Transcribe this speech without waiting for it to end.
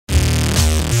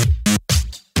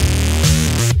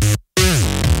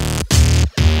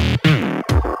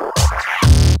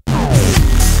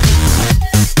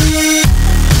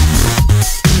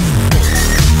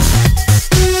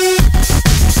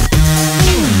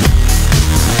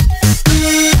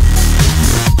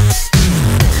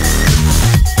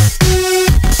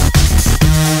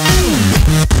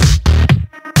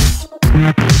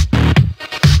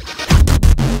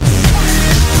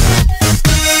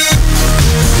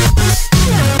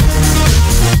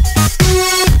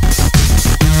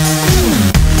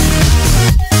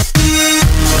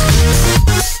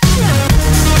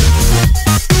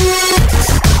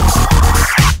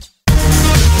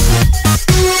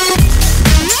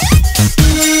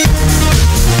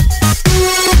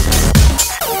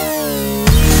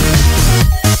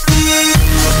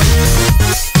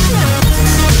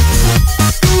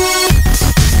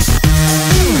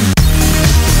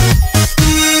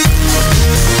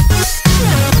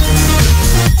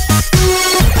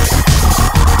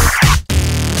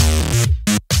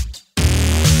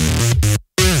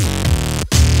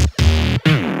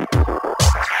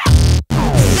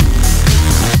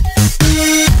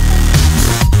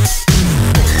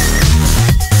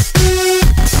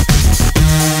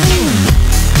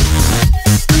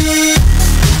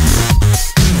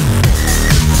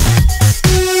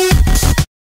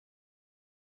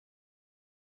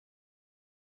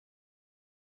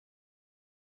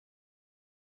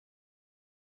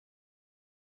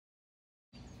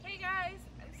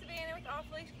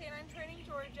Leash K9 Training,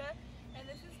 Georgia, and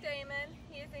this is Damon.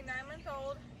 He is a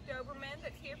 9-month-old Doberman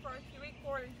that's here for our 2-week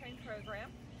board and train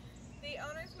program. The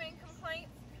owner's main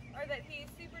complaints are that he's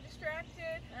super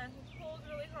distracted, he pulls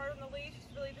really hard on the leash,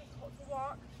 it's really difficult to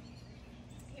walk.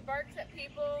 He barks at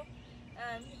people,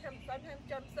 he sometimes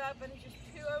jumps up and he's just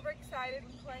too overexcited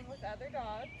when playing with other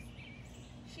dogs.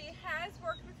 She has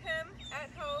worked with him at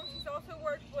home. She's also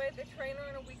worked with a trainer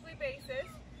on a weekly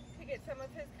basis to get some of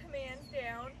his commands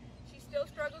down. She still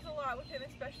struggles a lot with him,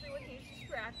 especially when he's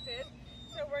distracted.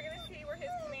 So we're going to see where his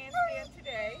commands stand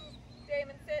today.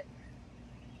 Damon, sit.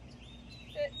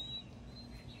 Sit.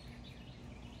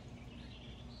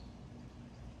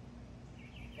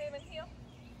 Damon, heel.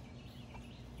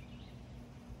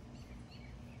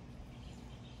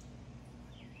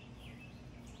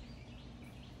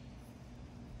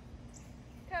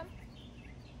 Come.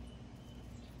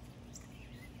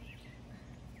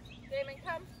 Damon,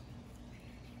 come.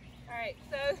 Alright,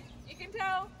 so you can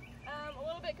tell a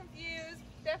little bit confused,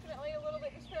 definitely a little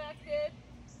bit distracted.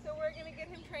 So we're going to get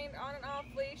him trained on and off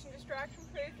leash and distraction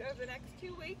proof over the next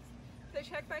 2 weeks. So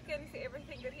check back in and see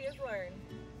everything that he has learned.